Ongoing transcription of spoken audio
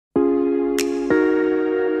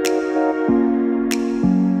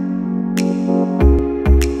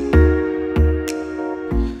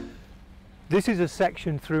This is a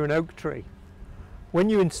section through an oak tree. When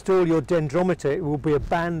you install your dendrometer, it will be a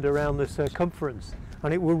band around the circumference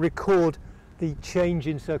and it will record the change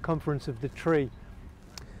in circumference of the tree.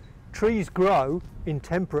 Trees grow in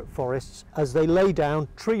temperate forests as they lay down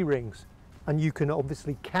tree rings, and you can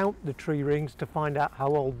obviously count the tree rings to find out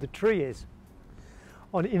how old the tree is.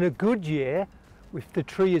 In a good year, if the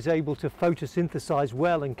tree is able to photosynthesize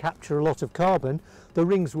well and capture a lot of carbon, the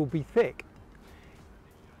rings will be thick.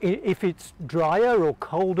 If it's drier or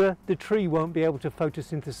colder, the tree won't be able to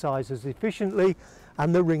photosynthesize as efficiently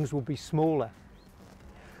and the rings will be smaller.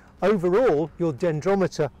 Overall, your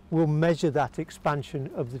dendrometer will measure that expansion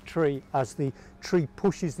of the tree as the tree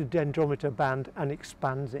pushes the dendrometer band and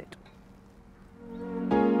expands it.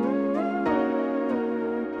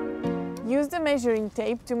 Use the measuring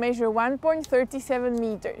tape to measure 1.37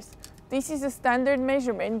 meters. This is a standard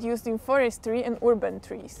measurement used in forestry and urban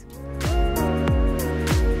trees.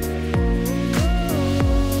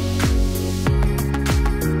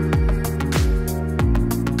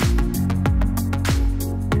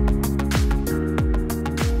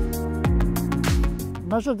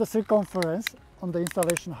 Measure the circumference on the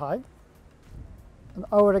installation height, and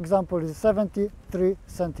our example is 73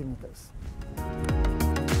 centimeters.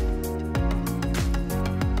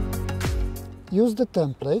 Use the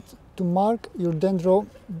template to mark your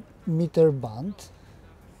dendrometer band.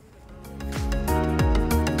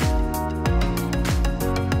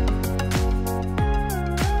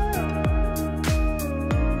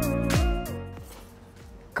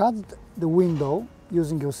 Cut the window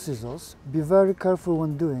using your scissors. Be very careful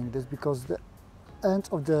when doing this because the end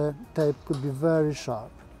of the tape could be very sharp.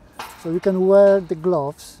 So you can wear the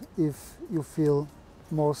gloves if you feel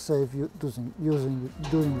more safe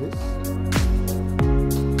doing this.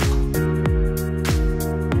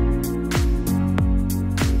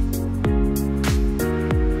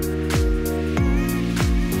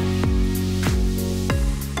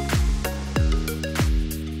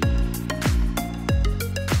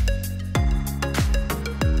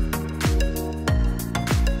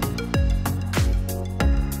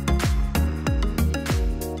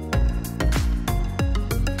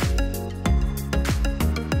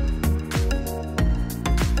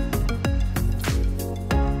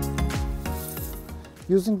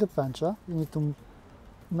 Using the puncher, you need to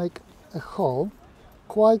make a hole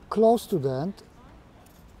quite close to the end.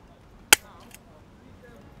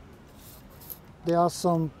 There are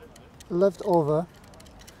some left over,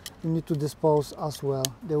 you need to dispose as well.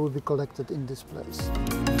 They will be collected in this place.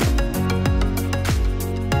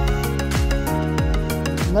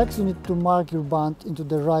 Next, you need to mark your band into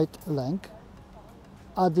the right length,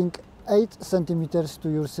 adding 8 centimeters to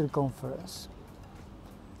your circumference.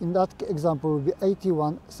 In that example, will be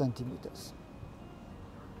 81 centimeters.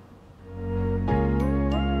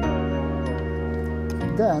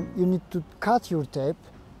 Then you need to cut your tape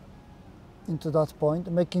into that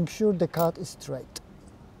point, making sure the cut is straight.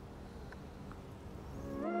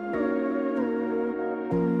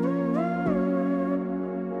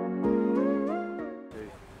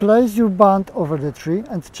 Place your band over the tree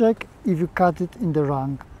and check if you cut it in the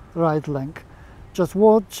right length. Just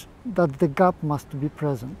watch that the gap must be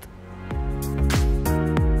present.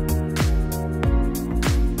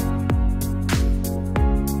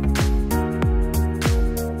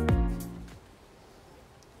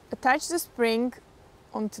 Attach the spring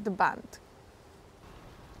onto the band.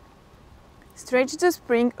 Stretch the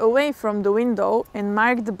spring away from the window and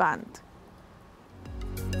mark the band.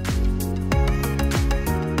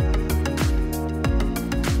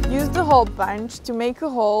 Use the hole punch to make a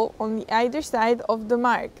hole on the either side of the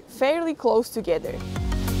mark, fairly close together.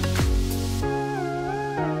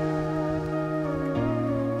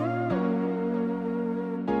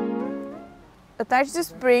 Attach the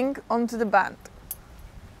spring onto the band.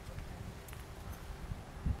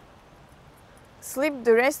 Slip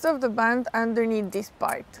the rest of the band underneath this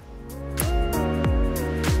part.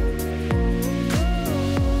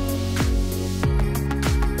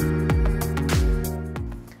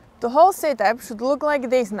 The whole setup should look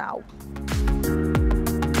like this now.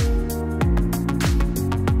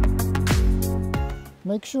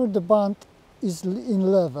 Make sure the band is in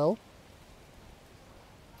level,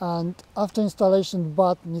 and after installation the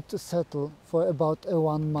band needs to settle for about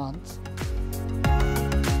 1 month.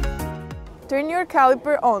 Turn your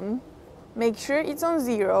caliper on, make sure it's on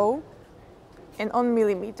 0 and on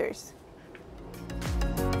millimeters.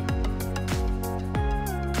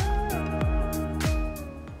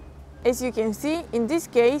 As you can see, in this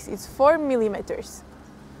case it's 4 millimeters.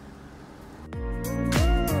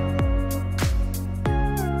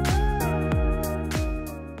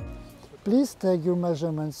 Please take your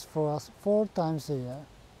measurements for us 4 times a year: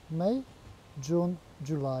 May, June,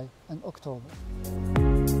 July and October.